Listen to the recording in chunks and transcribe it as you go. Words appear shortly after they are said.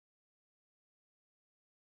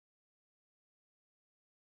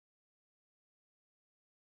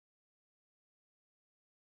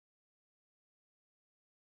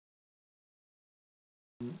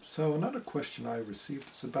So another question I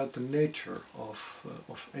received is about the nature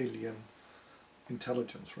of alien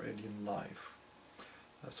intelligence or alien life.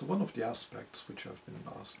 So one of the aspects which I've been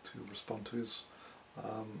asked to respond to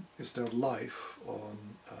is there life on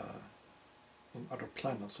other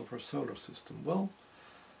planets of our solar system? Well,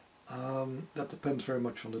 that depends very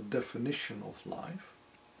much on the definition of life,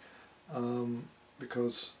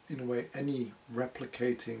 because in a way any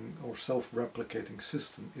replicating or self-replicating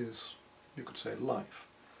system is, you could say, life.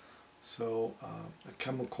 So a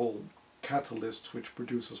chemical catalyst which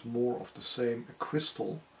produces more of the same, a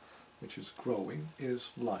crystal which is growing,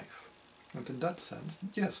 is life. And in that sense,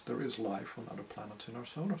 yes, there is life on other planets in our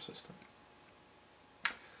solar system.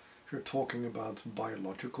 If you're talking about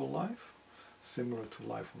biological life, similar to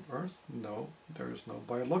life on Earth, no, there is no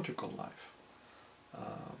biological life,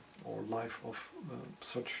 or life of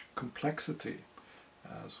such complexity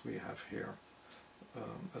as we have here.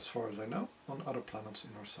 As far as I know, on other planets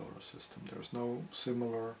in our solar system. There is no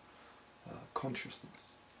similar consciousness.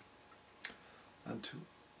 And to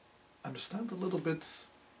understand a little bit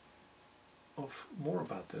more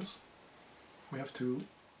about this, we have to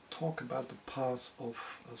talk about the path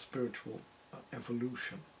of spiritual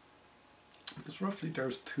evolution. Because roughly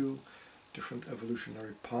there's two different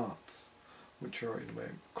evolutionary paths which are in a way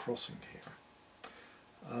crossing here.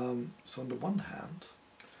 So on the one hand,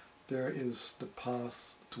 there is the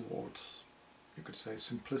path towards, you could say,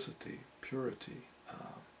 simplicity, purity,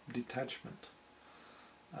 detachment.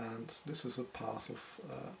 And this is a path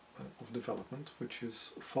of development which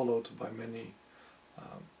is followed by many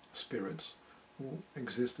spirits who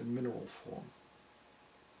exist in mineral form,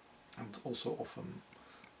 and also often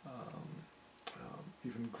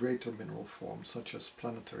even greater mineral forms such as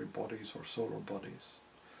planetary bodies or solar bodies.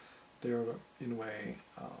 They are in a way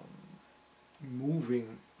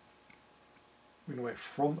moving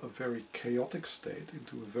from a very chaotic state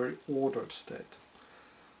into a very ordered state,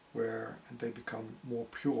 where they become more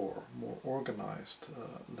pure, more organized,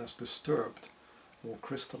 less disturbed, more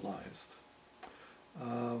crystallized.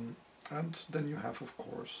 And then you have, of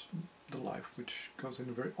course, the life which goes in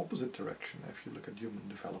a very opposite direction. If you look at human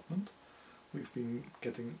development, we've been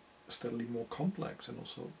getting steadily more complex, and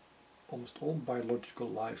also almost all biological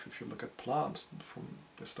life, if you look at plants,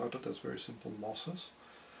 they started as very simple mosses,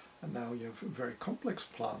 and now you have very complex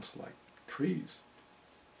plants like trees.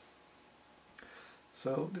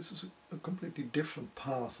 So this is a completely different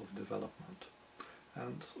path of development,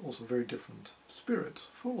 and also very different spirits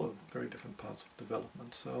follow very different paths of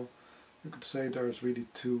development. So you could say there's really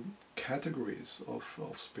two categories of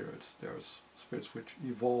spirits. There's spirits which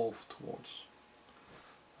evolve towards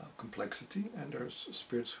complexity, and there's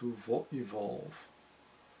spirits who evolve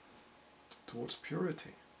towards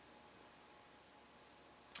purity.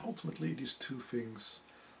 Ultimately, these two things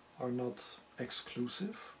are not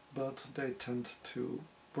exclusive, but they tend to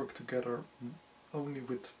work together only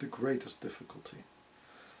with the greatest difficulty.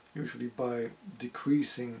 Usually by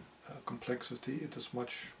decreasing complexity, it is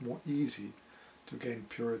much more easy to gain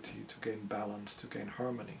purity, to gain balance, to gain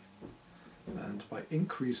harmony. And by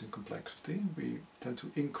increasing complexity, we tend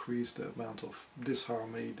to increase the amount of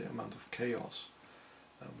disharmony, the amount of chaos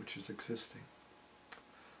which is existing.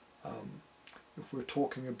 If we're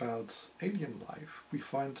talking about alien life, we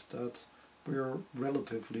find that we're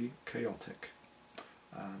relatively chaotic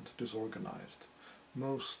and disorganized.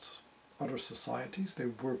 Most other societies, they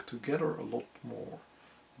work together a lot more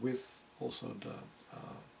with also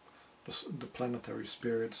the planetary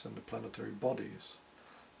spirits and the planetary bodies,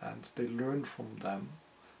 and they learn from them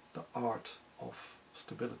the art of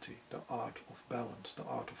stability, the art of balance, the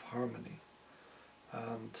art of harmony.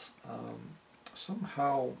 And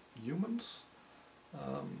somehow humans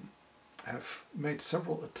have made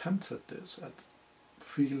several attempts at this, at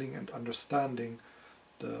feeling and understanding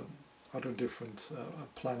the other different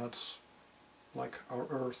planets like our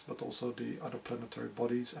Earth, but also the other planetary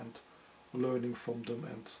bodies, and learning from them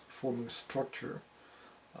and forming structure.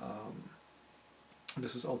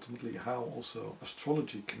 This is ultimately how also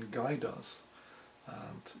astrology can guide us,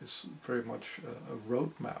 and is very much a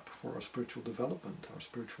roadmap for our spiritual development, our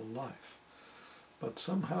spiritual life. But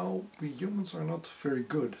somehow we humans are not very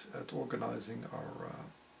good at organizing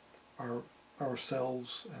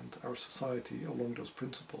ourselves and our society along those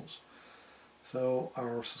principles. So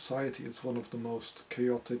our society is one of the most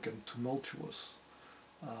chaotic and tumultuous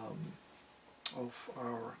of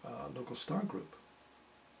our local star group.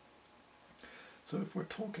 So if we're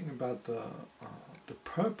talking about the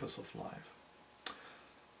purpose of life,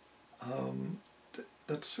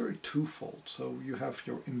 that's very twofold. So you have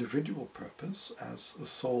your individual purpose as a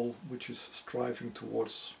soul which is striving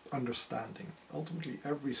towards understanding. Ultimately,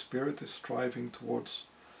 every spirit is striving towards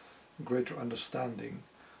greater understanding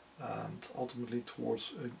and ultimately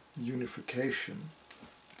towards a unification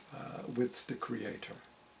with the Creator.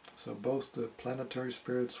 So both the planetary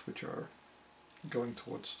spirits, which are going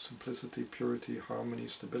towards simplicity, purity, harmony,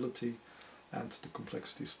 stability, and the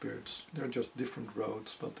complexity spirits, they're just different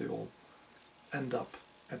roads, but they all end up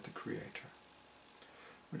at the Creator.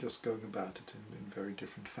 We're just going about it in very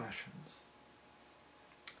different fashions.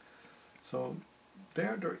 So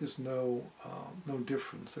there is no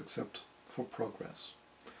difference except for progress.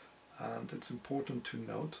 And it's important to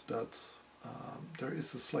note that there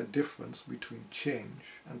is a slight difference between change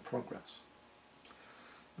and progress.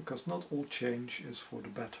 Because not all change is for the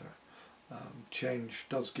better. Change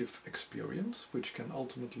does give experience, which can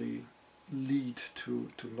ultimately lead to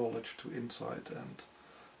knowledge, to insight, and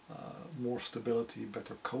more stability,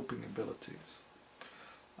 better coping abilities.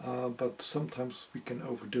 But sometimes we can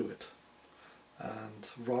overdo it. And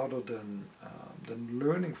rather than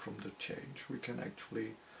learning from the change, we can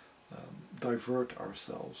actually divert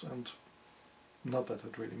ourselves, and not that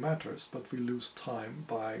it really matters, but we lose time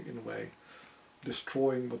by, in a way,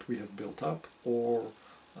 destroying what we have built up, or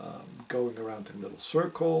going around in little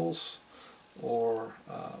circles, or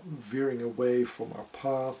veering away from our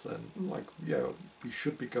path, and like, yeah, we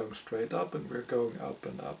should be going straight up, and we're going up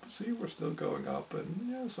and up. See, we're still going up, and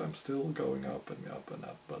yes, I'm still going up and up and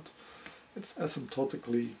up, but it's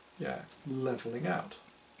asymptotically, yeah, leveling out.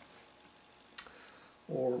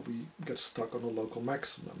 Or we get stuck on a local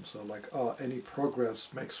maximum, so like, any progress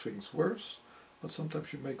makes things worse, but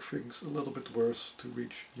sometimes you make things a little bit worse to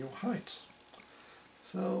reach new heights.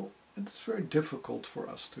 So it's very difficult for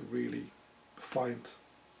us to really find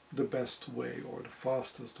the best way or the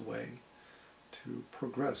fastest way to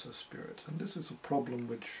progress as spirits. And this is a problem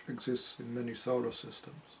which exists in many solar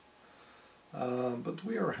systems. But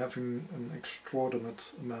we are having an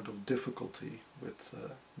extraordinate amount of difficulty with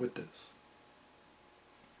this.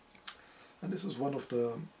 And this is one of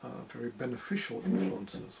the very beneficial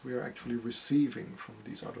influences we are actually receiving from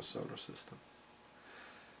these other solar systems.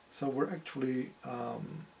 So we're actually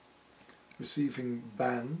receiving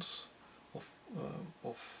bands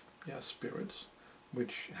of spirits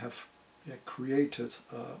which have created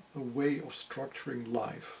a way of structuring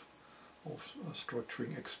life, of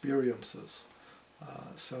structuring experiences,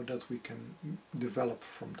 so that we can develop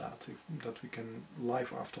from that, that we can,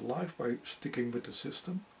 life after life, by sticking with the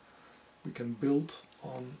system, we can build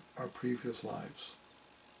on our previous lives.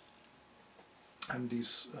 And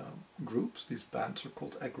these groups, these bands, are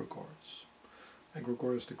called egregores.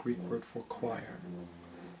 Egregore is the Greek word for choir.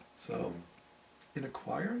 So in a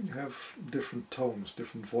choir you have different tones,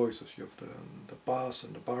 different voices. You have the bass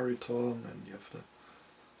and the baritone, and you have the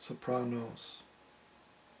sopranos.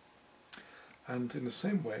 And in the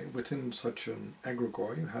same way, within such an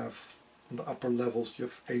egregore, you have, on the upper levels, you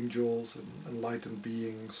have angels and enlightened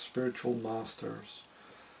beings, spiritual masters.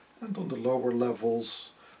 And on the lower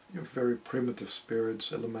levels, you have very primitive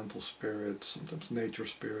spirits, elemental spirits, sometimes nature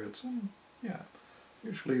spirits, and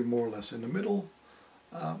usually more or less in the middle,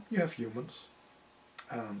 you have humans.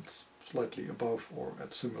 And slightly above or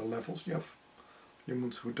at similar levels, you have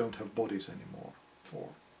humans who don't have bodies anymore, for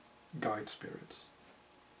guide spirits.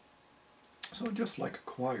 So just like a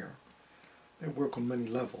choir, they work on many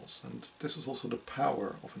levels, and this is also the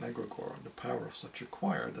power of an egregore, the power of such a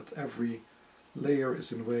choir, that every layer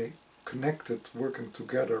is in a way connected, working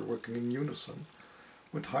together, working in unison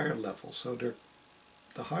with higher levels. So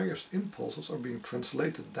the highest impulses are being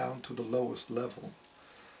translated down to the lowest level.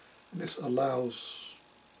 And this allows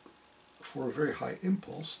for a very high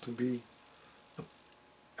impulse to be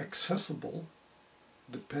accessible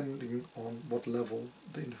depending on what level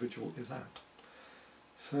the individual is at.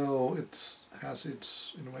 So it has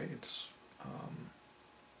its, in a way, its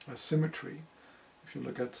a symmetry. If you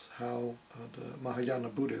look at how the Mahayana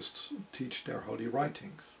Buddhists teach their holy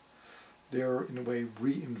writings, they're in a way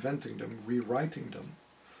reinventing them, rewriting them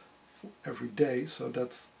every day, so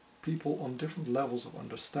that people on different levels of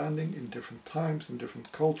understanding, in different times, in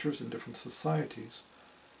different cultures, in different societies,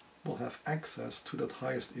 will have access to that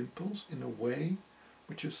highest impulse in a way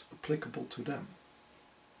which is applicable to them.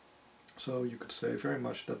 So you could say very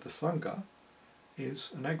much that the Sangha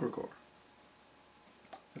is an egregore.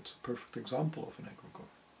 It's a perfect example of an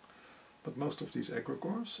egregore. But most of these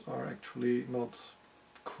egregores are actually not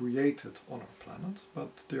created on our planet, but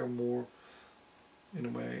they are more, in a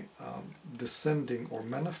way, descending or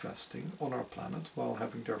manifesting on our planet while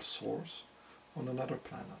having their source on another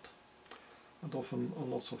planet. And often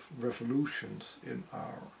lots of revolutions in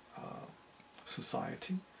our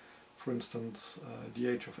society. For instance, the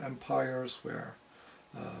age of empires, where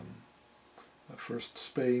first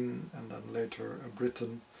Spain and then later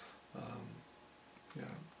Britain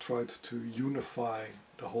tried to unify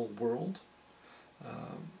the whole world.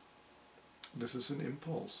 This is an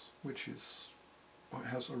impulse which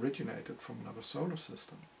has originated from another solar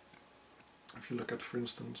system. If you look at, for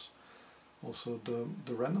instance, also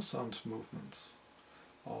the Renaissance movement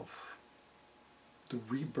of the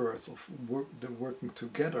rebirth of the working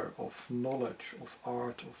together of knowledge, of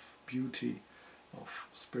art, of beauty, of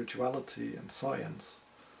spirituality and science,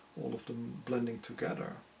 all of them blending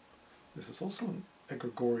together. This is also an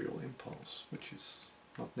egregorial impulse, which is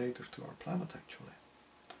not native to our planet actually.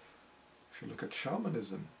 If you look at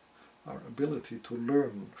shamanism, our ability to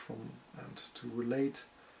learn from and to relate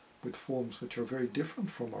with forms which are very different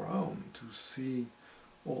from our own, to see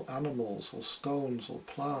all animals, all stones, all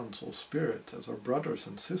plants, all spirit as our brothers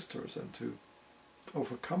and sisters, and to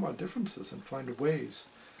overcome our differences and find ways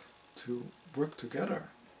to work together.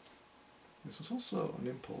 This is also an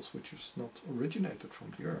impulse which is not originated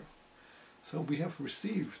from the earth. So we have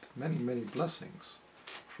received many, many blessings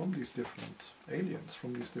from these different aliens,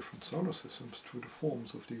 from these different solar systems through the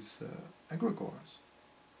forms of these egregores.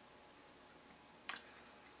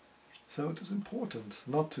 So it is important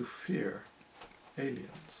not to fear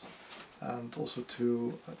aliens, and also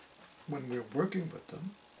to, when we're working with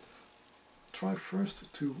them, try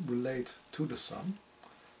first to relate to the sun,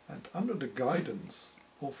 and under the guidance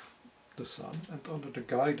of the sun, and under the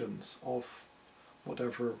guidance of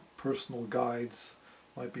whatever personal guides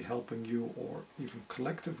might be helping you, or even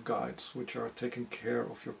collective guides which are taking care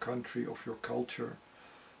of your country, of your culture,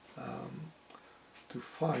 to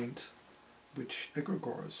find which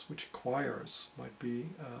egregores, which choirs might be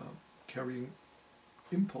carrying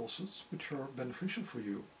impulses which are beneficial for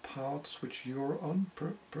you, paths which your own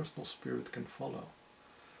personal spirit can follow.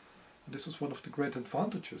 And this is one of the great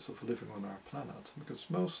advantages of living on our planet, because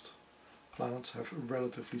most planets have a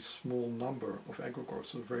relatively small number of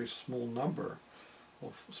egregores, a very small number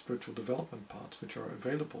of spiritual development paths which are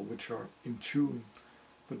available, which are in tune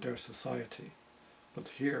with their society. But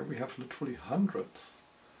here we have literally hundreds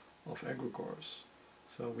of egregores.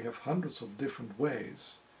 So we have hundreds of different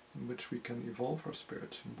ways in which we can evolve our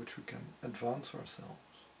spirits, in which we can advance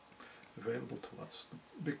ourselves, available to us.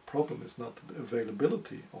 The big problem is not the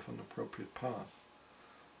availability of an appropriate path.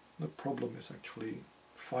 The problem is actually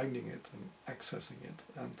finding it and accessing it,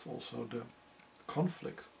 and also the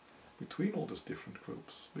conflict between all these different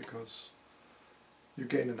groups, because you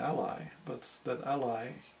gain an ally, but that ally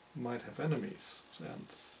might have enemies, and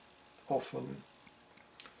often,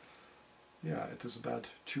 it is about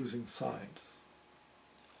choosing sides.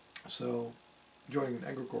 So joining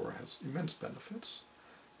an egregore has immense benefits,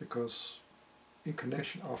 because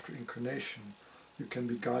incarnation after incarnation you can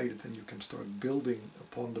be guided, and you can start building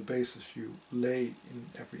upon the basis you lay in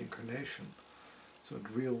every incarnation. So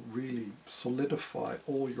it will really solidify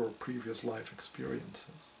all your previous life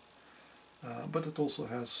experiences. But it also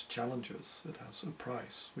has challenges, it has a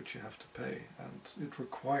price which you have to pay, and it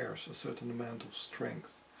requires a certain amount of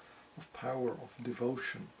strength, of power, of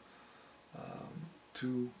devotion,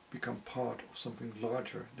 to become part of something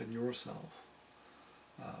larger than yourself.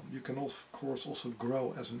 You can of course also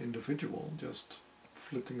grow as an individual, just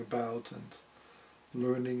flitting about and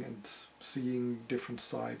learning and seeing different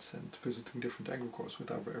sites and visiting different egregores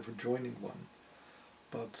without ever joining one.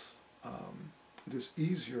 But it is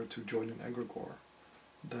easier to join an egregore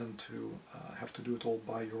than to have to do it all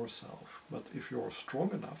by yourself. But if you're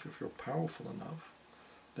strong enough, if you're powerful enough,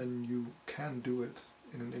 then you can do it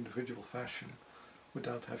in an individual fashion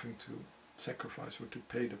without having to sacrifice or to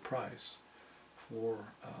pay the price for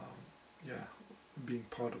being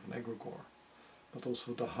part of an egregore. But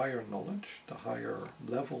also the higher knowledge, the higher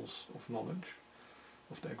levels of knowledge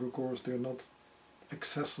of the egregores, they're not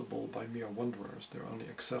accessible by mere wanderers, they're only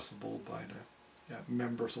accessible by the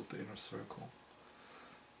members of the inner circle.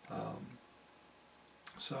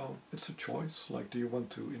 So it's a choice, like, do you want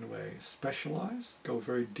to, in a way, specialize, go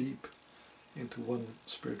very deep into one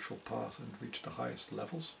spiritual path and reach the highest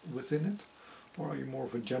levels within it, or are you more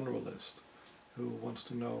of a generalist who wants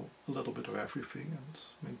to know a little bit of everything and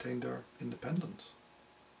maintain their independence?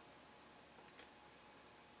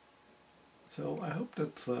 So I hope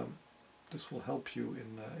that this will help you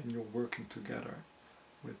in your working together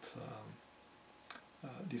with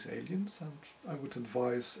these aliens, and I would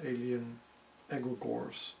advise alien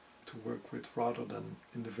egregores to work with rather than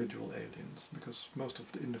individual aliens, because most of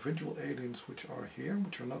the individual aliens which are here,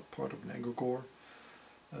 which are not part of an egregore,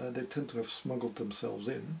 they tend to have smuggled themselves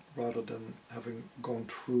in rather than having gone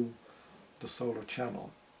through the solar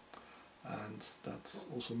channel. And that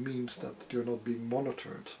also means that they're not being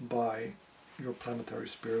monitored by your planetary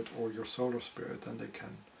spirit or your solar spirit, and they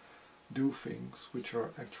can do things which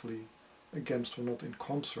are actually against or not in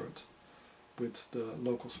concert with the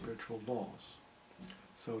local spiritual laws.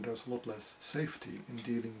 So there's a lot less safety in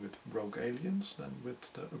dealing with rogue aliens than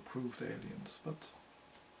with the approved aliens, but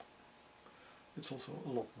it's also a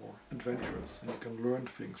lot more adventurous, and you can learn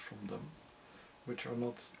things from them which are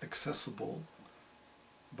not accessible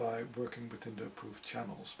by working within the approved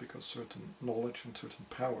channels, because certain knowledge and certain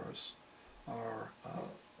powers are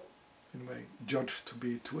in a way judged to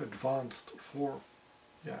be too advanced for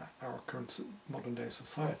our current modern day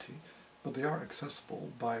society, but they are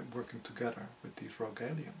accessible by working together with these rogue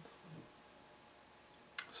aliens.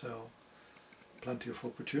 So plenty of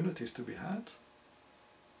opportunities to be had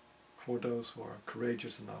for those who are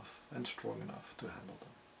courageous enough and strong enough to handle them.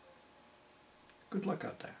 Good luck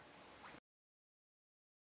out there.